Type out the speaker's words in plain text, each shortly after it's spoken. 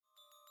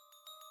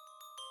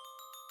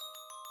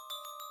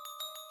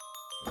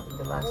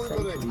the last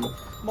century.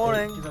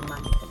 Morning.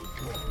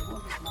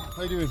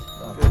 How you doing?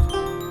 Good.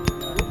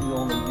 We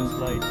all use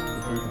light.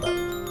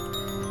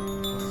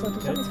 So to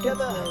get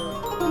together.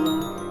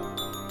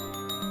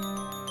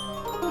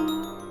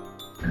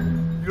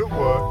 You're at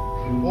work,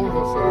 all of a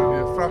sudden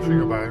you're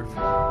thrashing about.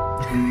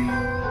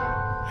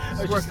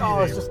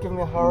 It's just giving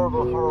me a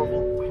horrible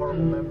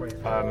memory.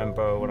 I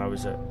remember when I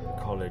was at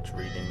college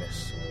reading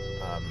this,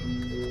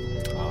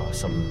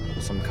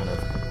 some kind of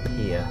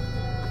peer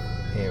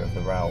of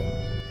the realm.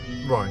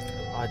 Right.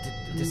 I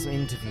did some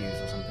interviews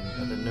or something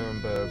at the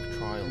Nuremberg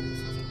trials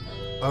or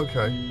something.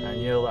 Okay.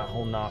 And you know that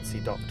whole Nazi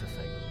doctor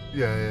thing?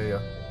 Yeah.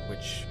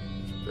 Which...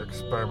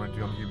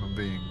 Experimenting on human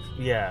beings.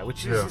 Yeah,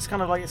 which is it's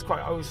kind of like,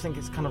 I always think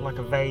it's kind of like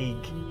a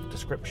vague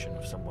description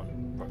of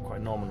someone, but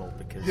quite nominal,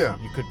 because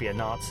you could be a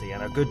Nazi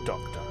and a good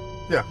doctor.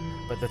 Yeah.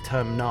 But the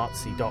term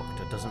Nazi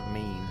doctor doesn't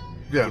mean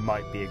you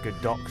might be a good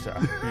doctor.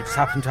 You just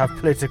happen to have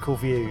political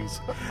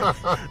views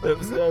that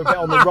was a bit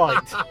on the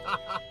right.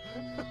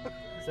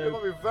 So, you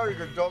might be a very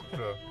good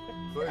doctor,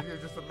 but if you're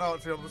just a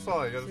Nazi on the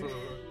side, you're sort of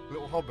a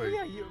little hobby.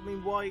 Yeah,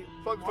 why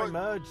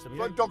merge them? It's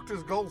like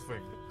doctors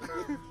golfing.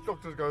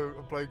 Doctors go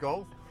and play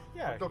golf.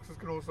 Yeah. Doctors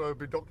can also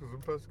be doctors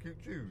and persecute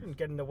Jews. And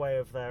get in the way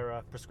of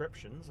their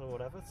prescriptions or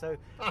whatever. So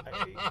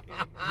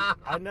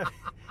it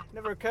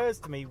never occurs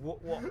to me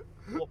what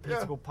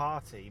political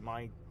party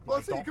my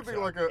doctor you could be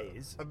like a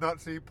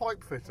Nazi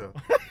pipe fitter.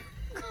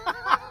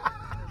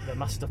 There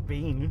must have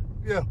been.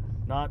 Yeah.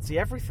 Nazi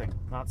everything.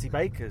 Nazi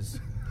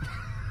bakers.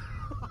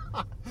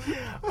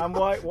 And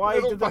why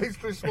little do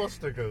pastry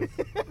swastikas?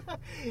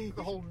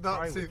 The whole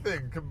Nazi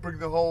thing can bring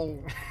the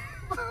whole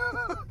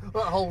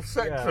that whole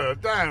sector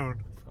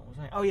down.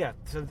 Oh yeah,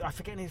 so I've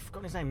forgotten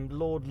his name,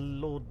 Lord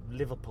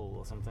Liverpool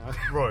or something.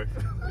 Right.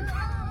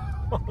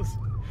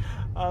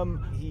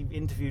 He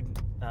interviewed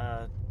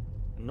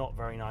not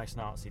very nice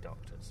Nazi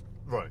doctors.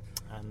 Right.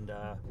 And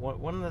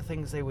one of the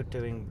things they were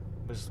doing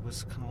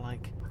was kind of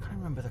like, I can't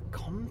remember the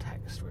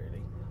context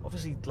really.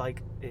 Obviously,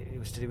 like it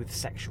was to do with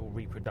sexual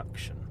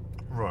reproduction.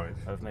 Right.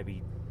 Of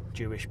maybe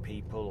Jewish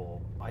people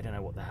or I don't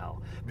know what the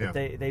hell. But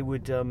yeah. they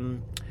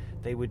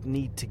would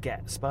need to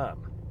get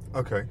sperm.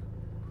 Okay.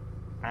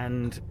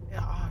 And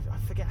I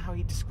forget how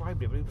he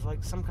described it, but it was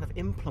like some kind of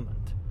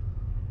implement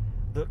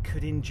that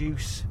could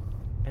induce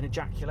an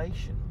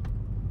ejaculation.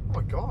 Oh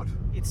my God!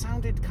 It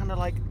sounded kind of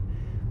like,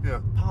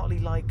 partly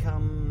like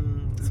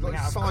it's like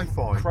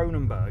sci-fi.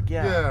 Cronenberg.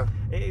 Yeah.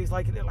 It was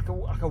like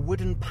a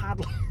wooden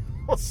paddle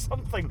or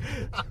something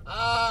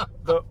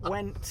that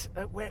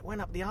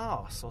went up the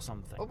arse or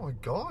something. Oh my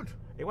God!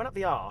 It went up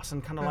the arse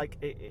and kind of like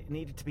it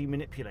needed to be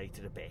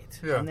manipulated a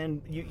bit. Yeah. And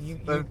then you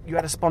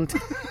had a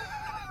spontaneous.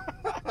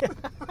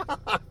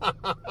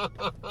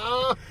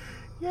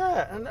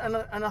 Yeah,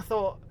 and I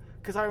thought,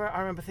 because I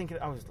remember thinking,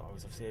 I was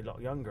obviously a lot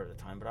younger at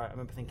the time, but I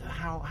remember thinking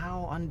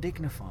how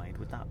undignified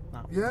would that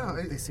yeah,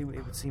 it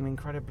would seem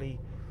incredibly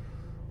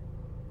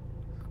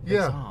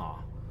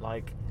bizarre.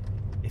 Like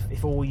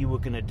if all you were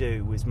going to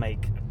do was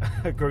make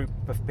a group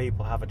of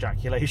people have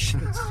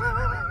ejaculations,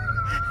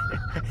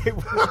 it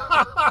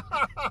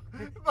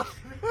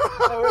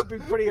would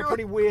be a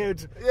pretty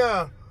weird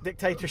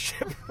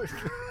dictatorship.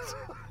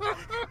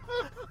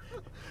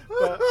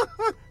 But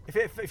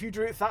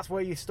if that's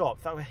where you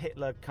stop, that was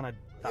Hitler kind of.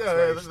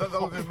 That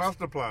was his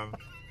master plan.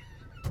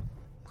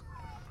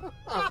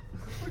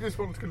 We just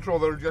want to control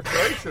their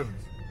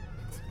ejaculations.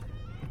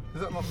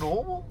 Is that not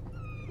normal?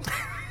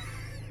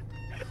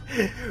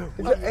 Is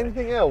there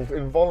anything else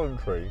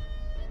involuntary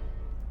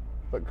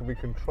that can be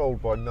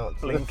controlled by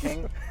nuts?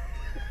 Blinking.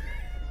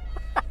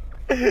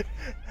 They're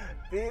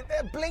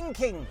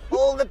blinking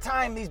all the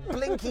time, these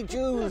blinky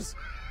Jews.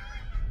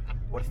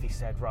 What if he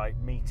said, right,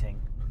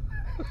 meeting?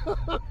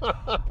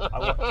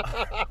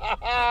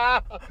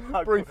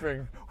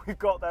 Briefing. We've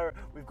got their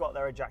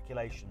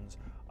ejaculations.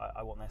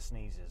 I want their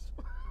sneezes.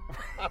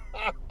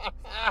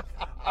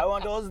 I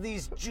want all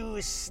these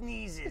Jewish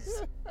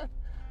sneezes.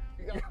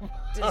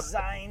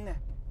 Design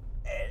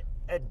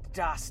a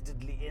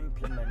dastardly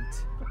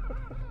implement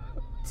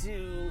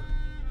to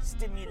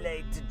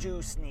stimulate the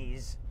Jew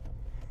sneeze.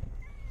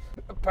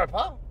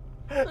 Pepper?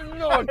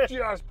 Not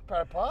just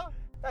pepper.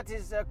 That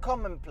is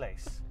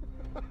commonplace.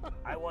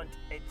 I want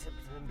it to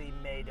be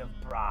made of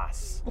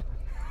brass.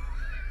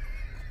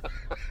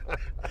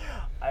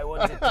 I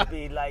want it to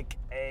be like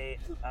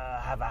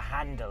have a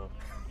handle.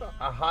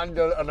 A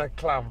handle and a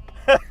clamp.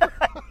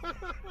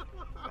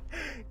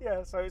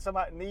 Yeah, so it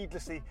somehow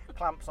needlessly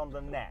clamps on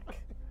the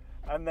neck.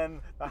 And then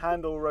the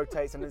handle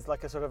rotates and it's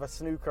like a sort of a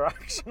snooker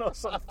action or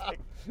something.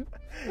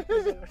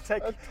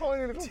 Take a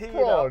tiny little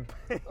prod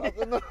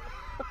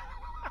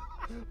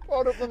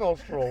prod up the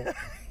nostril.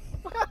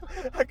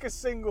 Like a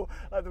single,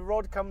 like the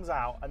rod comes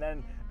out and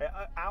then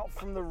out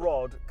from the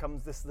rod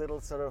comes this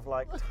little sort of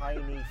like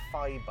tiny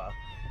fibre.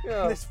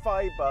 Yeah. This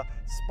fibre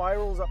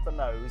spirals up the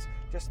nose,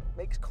 just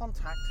makes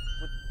contact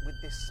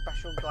with this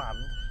special gland.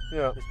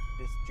 Yeah. This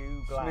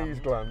Jew gland. Sneeze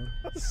gland.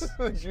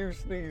 The Jew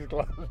sneeze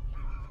gland.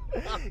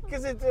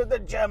 Because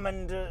the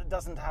German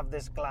doesn't have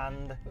this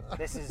gland.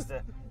 This is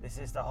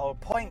the whole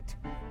point.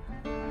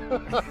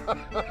 It's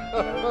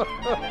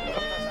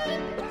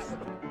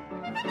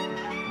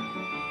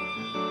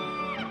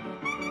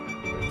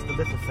the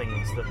little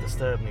things that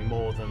disturb me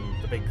more than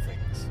the big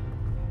things.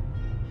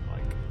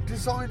 Like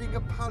designing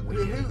a paddle.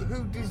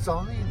 Who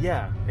designed?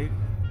 Yeah.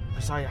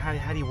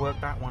 How do you work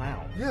that one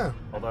out? Yeah.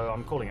 Although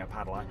I'm calling it a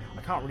paddle, I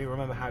can't really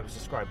remember how it was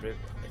described, but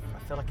I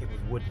feel like it was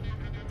wooden.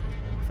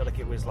 I feel like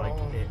it was like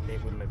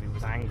it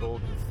was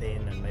angled and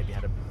thin, and maybe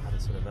had a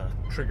sort of a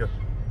trigger.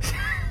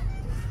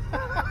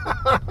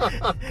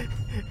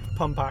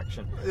 Pump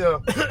action. Yeah.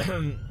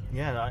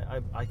 Yeah.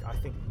 I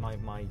think my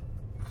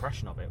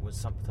impression of it was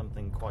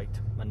something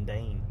quite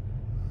mundane.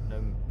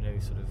 No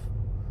sort of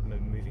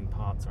moving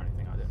parts or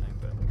anything. I don't know,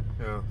 but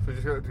yeah. So you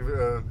just got to give it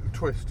a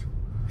twist.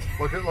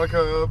 Like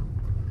a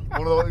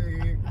one of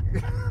the,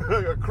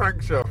 a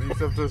crankshaft you used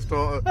to have to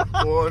start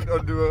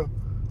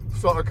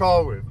start a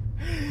car with.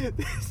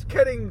 It's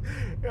getting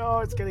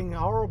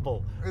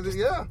horrible.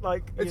 Yeah,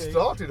 like it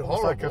started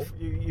horrible. Like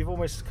you've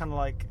almost kind of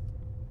like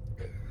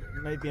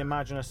maybe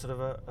imagine a sort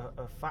of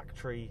a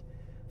factory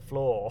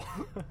floor.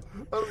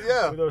 Oh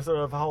yeah, with a sort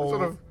of whole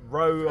sort of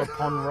row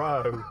upon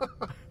row.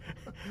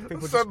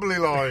 Assembly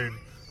line,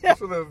 yeah.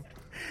 Sort of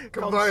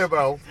conveyor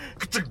belt.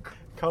 Ka-chink.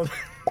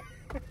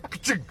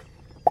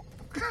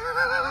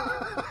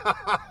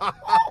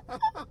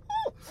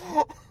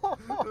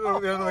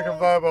 At the end of the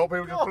conveyor belt,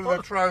 people just putting their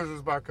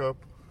trousers back up.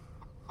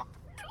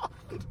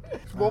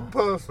 It's one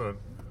person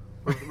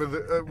with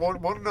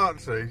one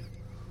Nazi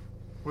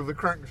with the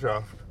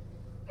crankshaft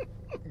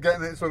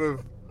getting it sort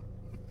of,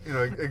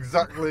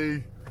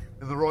 exactly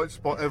in the right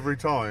spot every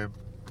time.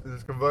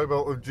 There's a conveyor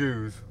belt of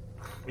Jews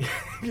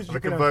and a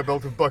conveyor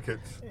belt of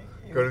buckets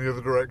going in the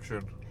other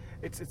direction.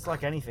 It's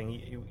like anything.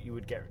 You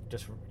would get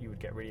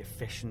really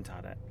efficient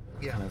at it.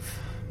 Yeah. Kind of,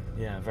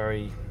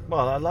 very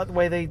well. I like the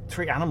way they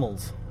treat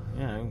animals.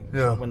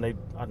 Yeah. When they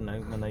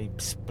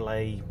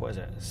splay. What is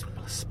it?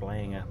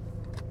 Splaying a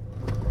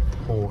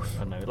horse. I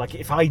don't know. Like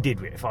if I did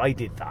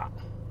that.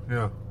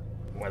 Yeah.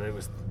 Whether it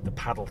was the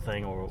paddle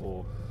thing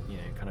or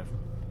kind of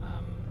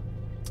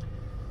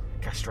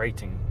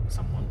castrating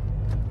someone.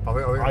 I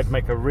think I'd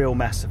make a real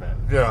mess of it.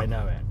 Yeah. I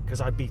know it because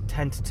I'd be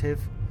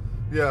tentative.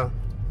 Yeah.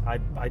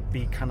 I'd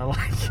be kind of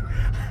like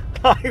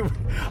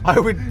I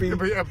would be. You'd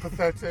be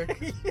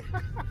empathetic.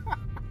 Yeah.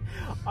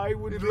 I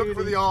would. You'd look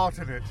for the art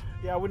in it.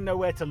 Yeah, I wouldn't know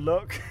where to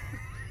look.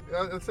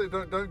 Yeah, I'd say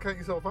don't count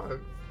yourself out.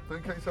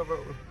 Don't count yourself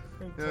out.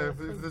 Yeah, if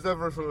there's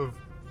ever a sort of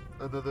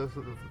another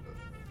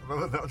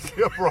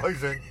Nazi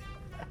uprising,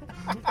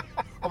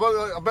 I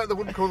bet they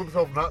wouldn't call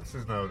themselves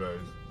Nazis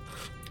nowadays.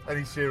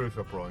 Any serious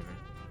uprising?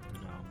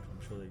 No,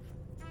 I'm sure they've.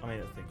 I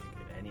mean, I think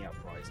any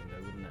uprising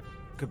though, wouldn't it?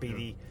 Could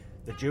be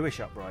the Jewish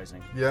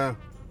uprising. Yeah.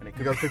 And it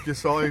you got to pick your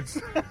sides.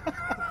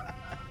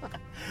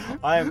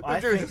 The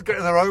Jews just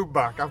getting their own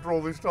back after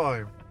all this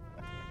time.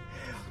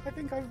 I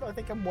think I'm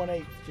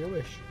 1/8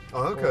 Jewish.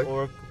 Oh, okay.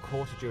 Or a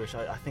quarter Jewish.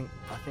 I think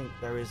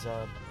there is.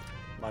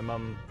 My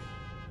mum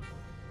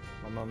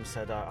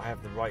said I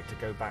have the right to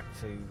go back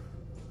to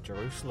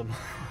Jerusalem.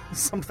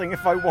 Something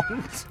if I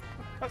want.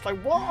 I was like,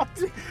 what?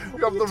 You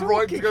have the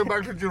right to go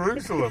back to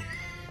Jerusalem.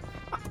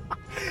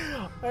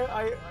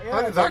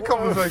 How did that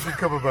conversation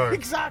come about?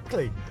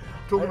 Exactly.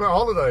 Talking about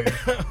holidays.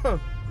 You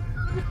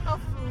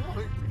have the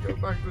right to go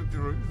back to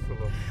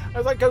Jerusalem. I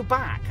was like, go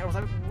back. I was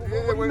like,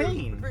 what do you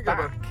mean?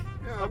 Back?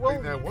 Yeah, like, I've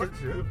been there once,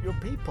 your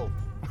people.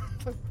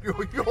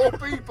 your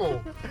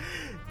people.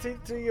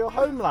 to your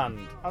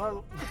homeland.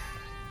 And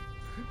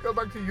go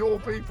back to your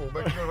people.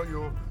 Make sure that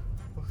you're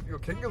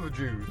king of the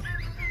Jews.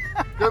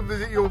 Go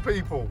visit your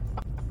people.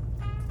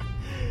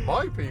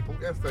 My people?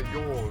 Yes, they're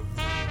yours.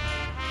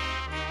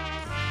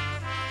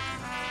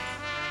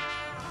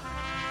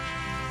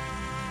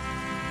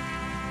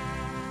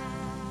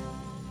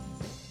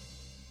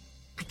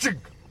 Ka-chink.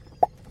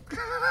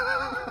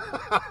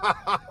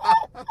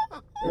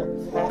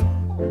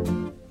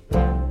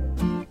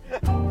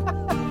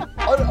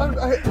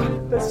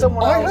 There's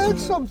someone I else. heard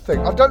something.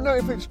 I don't know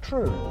if it's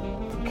true.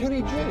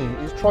 Kenny G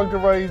is trying to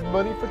raise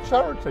money for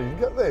charity. You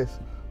get this?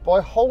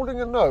 By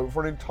holding a note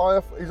for an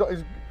entire...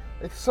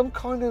 It's some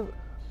kind of...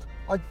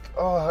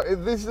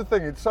 this is the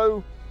thing. It's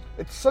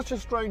such a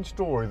strange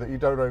story that you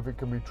don't know if it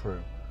can be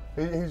true.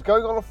 He's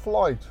going on a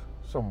flight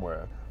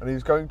somewhere, and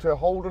he's going to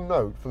hold a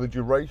note for the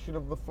duration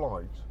of the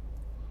flight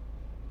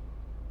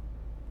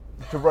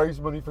to raise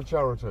money for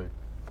charity.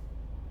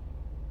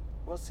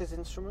 What's his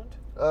instrument?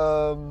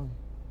 I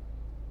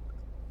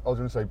was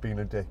going to say being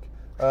a dick.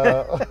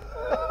 I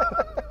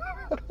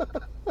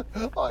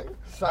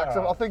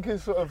think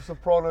it's sort of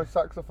soprano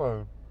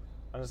saxophone.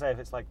 I was going to say if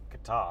it's like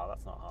guitar,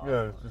 that's not hard.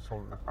 Yeah, it's just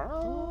holding.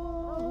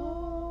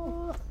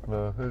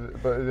 No,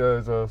 but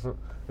yeah,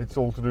 it's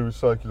all to do with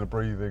circular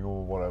breathing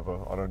or whatever.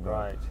 I don't know.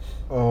 Right.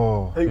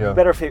 Oh, It'd be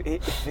better if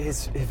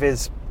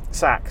his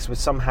sax was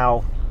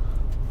somehow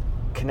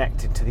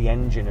connected to the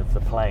engine of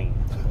the plane.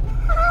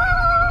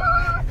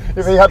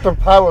 If he had to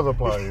power the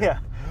plane. Yeah.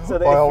 So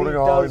that by if holding he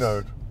a high does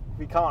note. if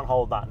he can't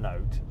hold that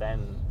note,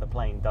 then the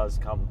plane does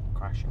come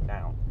crashing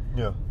down.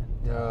 Yeah.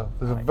 Yeah.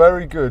 There's a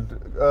very good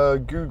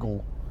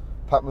Google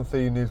Pat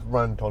Metheny's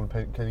rant on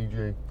Kenny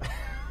G.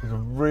 It's a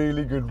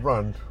really good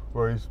rant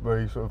where he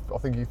sort of, I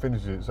think he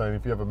finishes it saying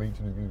if you ever meet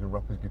him, he's going to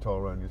wrap his guitar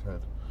around his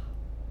head.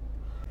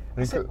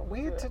 It's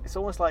weird. It's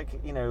almost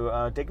like,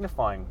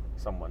 dignifying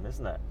someone,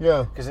 isn't it?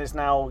 Yeah. Because it's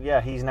now,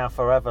 he's now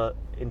forever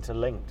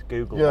interlinked,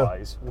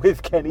 Google-wise,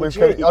 with Kenny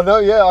G. I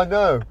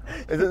know.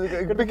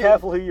 Gotta be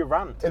careful who you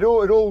rant. It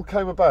all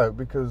came about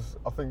because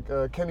I think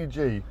Kenny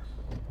G,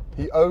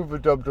 he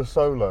overdubbed a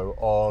solo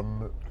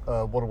on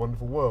What a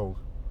Wonderful World.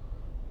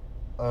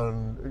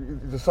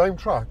 And it's the same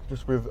track,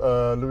 just with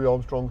Louis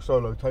Armstrong's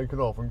solo taken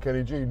off and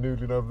Kenny G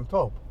noodling over the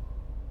top.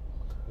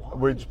 Why?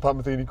 Which Pat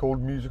Metheny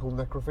called musical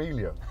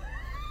necrophilia.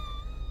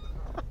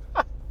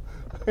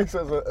 It's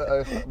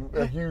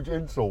a huge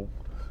insult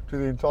to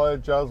the entire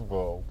jazz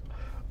world.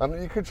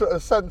 And you could sort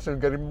of sense him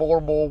getting more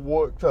and more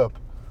worked up.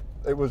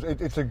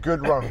 It's a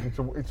good rant.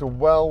 It's a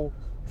well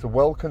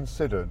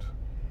considered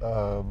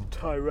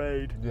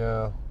tirade.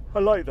 Yeah. I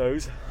like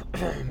those.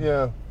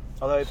 Yeah.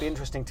 Although it'd be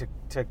interesting to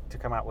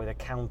come out with a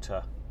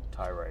counter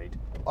tirade.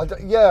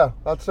 Yeah,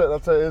 that's it,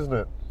 isn't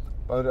it?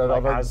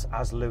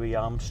 As Louis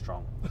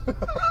Armstrong.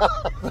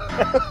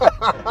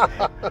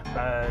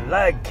 I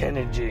like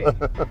Kenny G.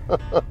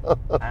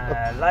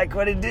 I like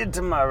what he did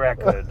to my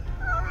record.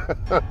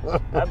 I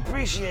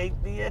appreciate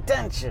the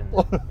attention,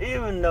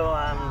 even though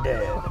I'm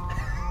dead.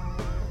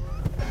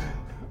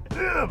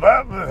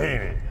 Pat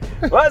Metheny.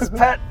 What's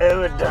Pat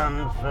ever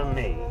done for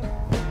me?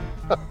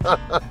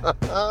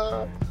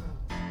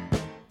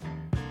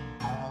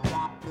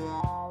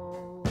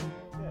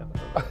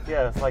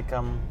 Yeah, it's like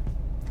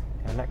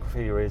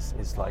necrophilia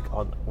is like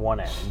on one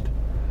end.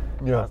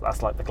 Yeah.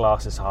 That's like the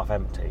glass is half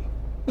empty.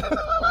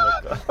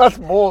 That's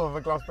more than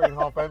the glass being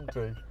half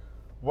empty.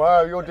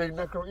 Wow, you're doing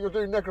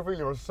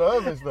necrophilia a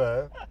service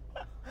there.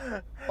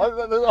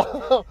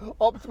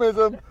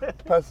 Optimism,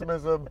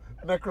 pessimism,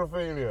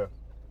 necrophilia.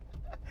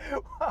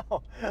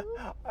 Wow,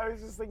 I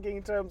was just thinking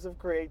in terms of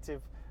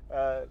creative.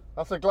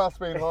 That's a glass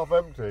being half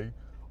empty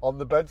on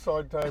the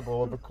bedside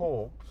table of a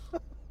corpse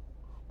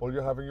while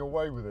you're having your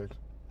way with it.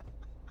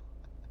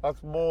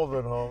 That's more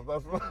than half.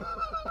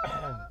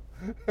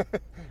 You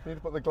need to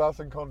put the glass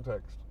in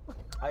context.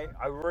 I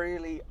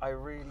really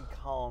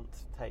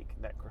can't take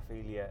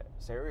necrophilia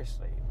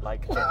seriously.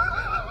 Like,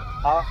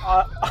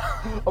 I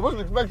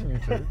wasn't expecting you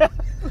to.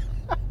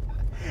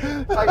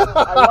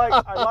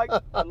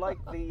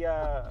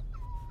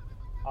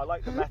 I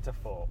like the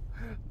metaphor.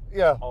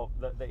 Yeah.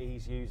 That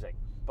he's using,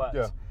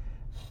 but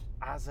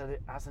as an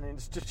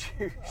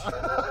institution,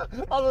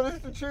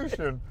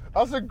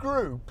 as a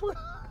group.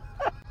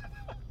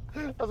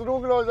 As an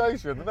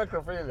organisation, the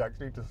necrophiliacs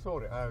need to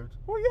sort it out.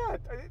 Well, yeah,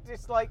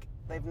 it's like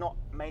they've not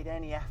made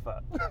any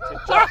effort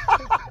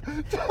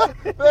to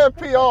Their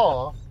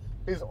PR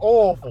is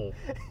awful.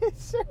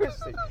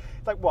 Seriously.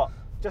 It's like what?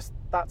 Just,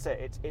 that's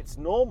it. It's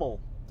normal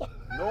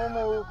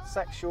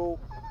sexual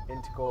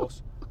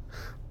intercourse,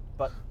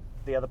 but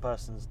the other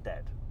person's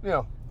dead.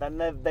 Yeah. Then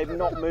they've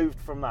not moved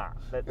from that.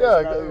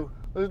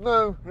 There's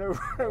no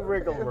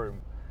wriggle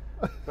room.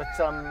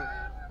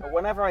 But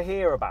whenever I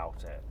hear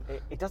about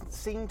it doesn't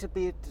seem to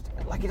be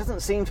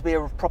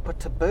a proper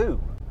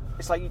taboo.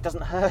 It's like it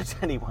doesn't hurt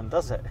anyone,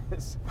 does it?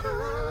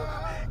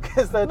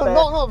 Because they're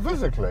not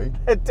physically.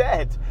 They're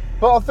dead.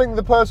 But I think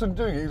the person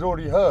doing it is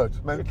already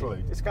hurt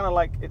mentally. It's kind of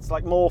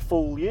like more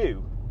fool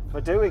you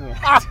for doing it.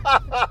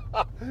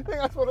 I think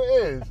that's what it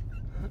is.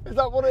 Is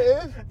that what it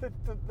is?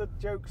 The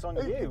joke's on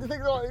you. You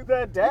think like,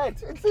 they're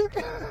dead. Is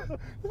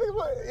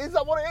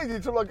that what it is?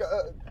 It's like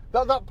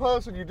that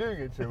person you're doing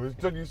it to has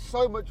done you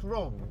so much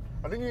wrong,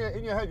 and in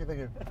your head you're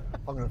thinking,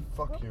 I'm going to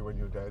fuck you when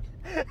you're dead.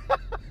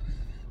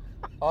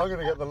 I'm going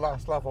to get the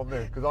last laugh on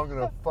this because I'm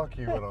going to fuck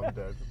you when I'm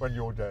dead, when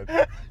you're dead.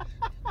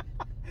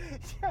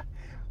 Yeah,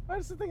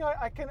 that's the thing.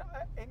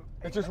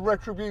 It's just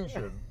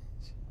retribution.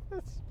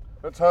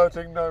 That's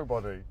hurting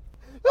nobody.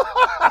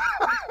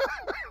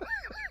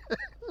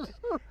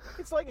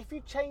 It's like if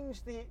you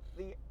change the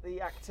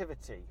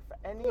activity for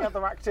any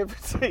other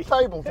activity.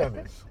 Table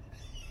tennis.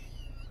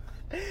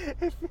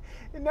 If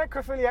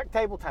necrophiliac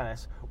table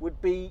tennis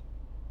would be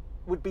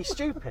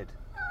stupid.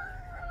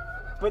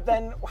 But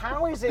then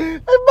how is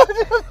it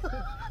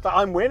that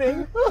I'm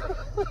winning?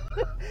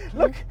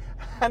 Look,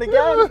 and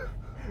again,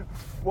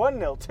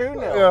 1-0,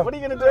 2-0. Yeah. What are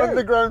you going to do?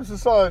 Underground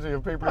society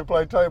of people who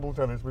play table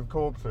tennis with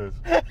corpses.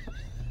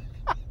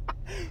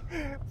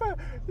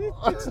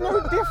 It's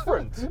no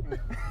different.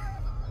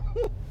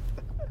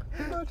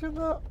 Imagine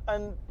that.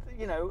 And,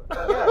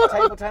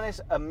 table tennis,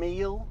 a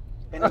meal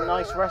in a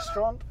nice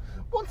restaurant.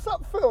 What's that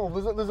film?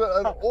 There's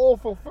an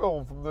awful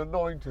film from the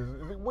 90s.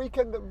 Is it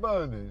Weekend at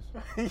Bernie's?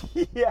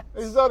 Yes.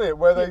 Is that it?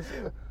 Where they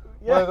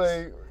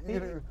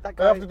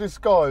have to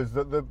disguise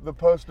that the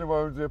person who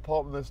owns the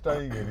apartment they're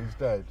staying in is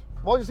dead.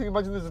 Why do you think?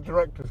 Imagine there's a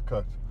director's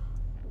cut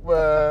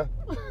where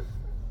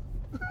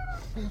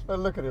they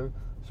look at him.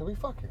 Shall we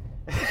fuck him?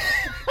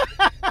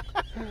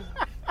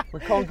 We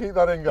can't keep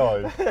that in,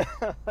 guys.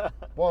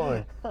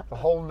 Why? The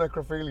whole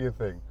necrophilia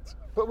thing.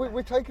 But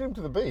we're taking him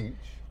to the beach.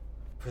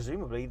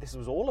 Presumably, this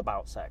was all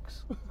about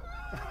sex.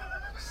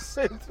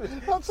 Soon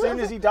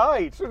as he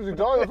died. As soon as he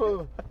died,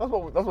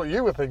 that's what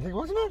you were thinking,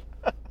 wasn't it?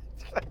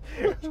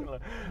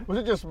 Was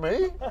it just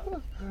me?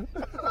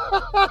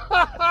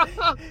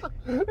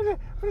 But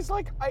it's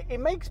like, it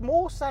makes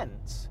more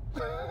sense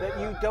that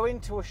you go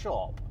into a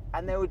shop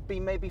and there would be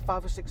maybe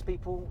 5 or 6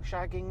 people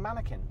shagging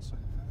mannequins.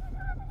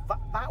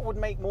 That would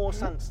make more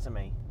sense to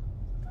me.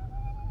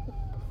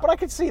 But I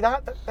could see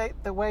that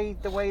the way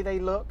they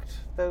looked,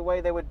 the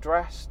way they were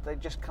dressed, they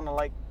just kind of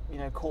like,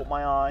 caught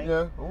my eye.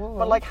 Yeah. Well,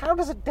 but like, how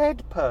does a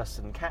dead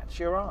person catch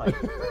your eye?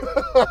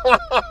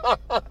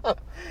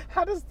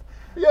 How does?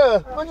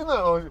 Yeah, imagine that.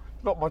 Oh,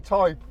 not my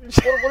type.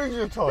 What is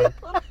your type?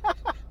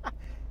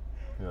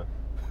 Yeah.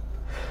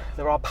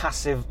 There are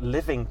passive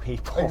living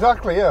people.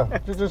 Exactly. Yeah.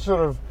 Just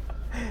sort of,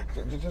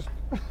 just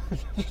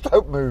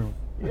don't move.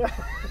 Yeah.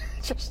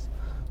 Just.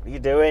 What are you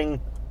doing?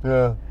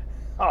 Yeah.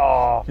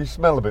 Oh. You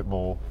smell a bit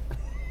more.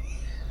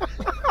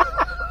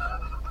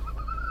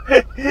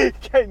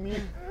 Can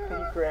you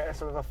create a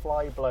sort of a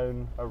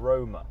fly-blown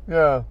aroma?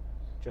 Yeah.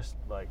 Just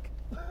like,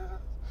 I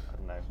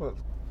don't know. Well,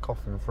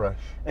 coughing fresh.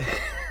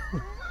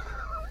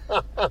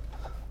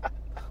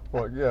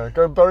 What? Yeah.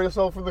 Go and bury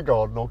yourself in the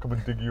garden. I'll come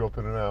and dig you up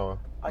in an hour.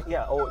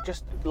 Yeah, or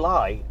just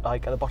lie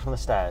like at the bottom of the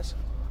stairs,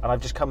 and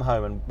I've just come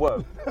home and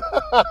whoa,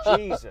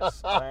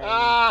 Jesus!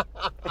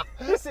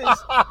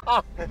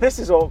 This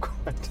is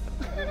awkward.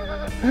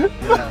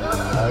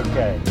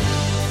 Okay.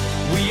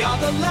 We are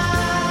the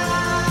last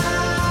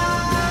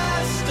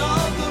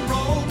of the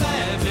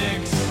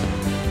romantics,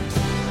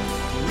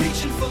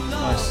 reaching for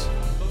love. Nice,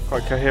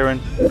 quite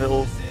coherent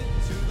little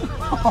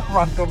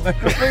Random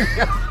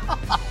necrophilia.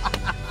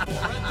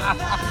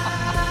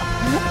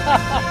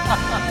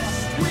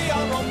 We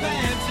are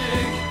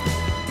romantic,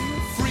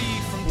 free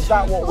from. Is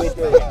that what we're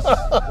doing?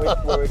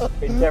 We're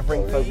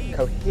endeavouring for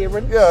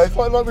coherence? Yeah, it's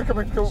like we're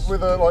coming up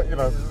with a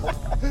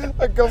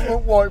a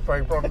government white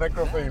paper on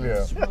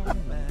necrophilia.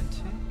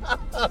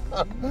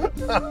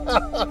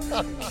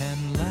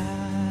 Can last.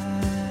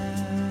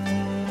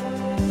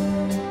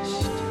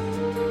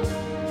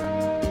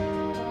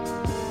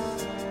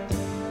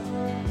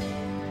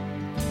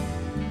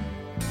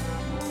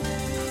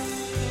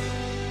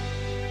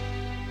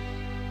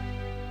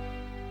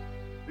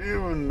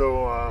 Even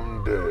though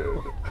I'm dead.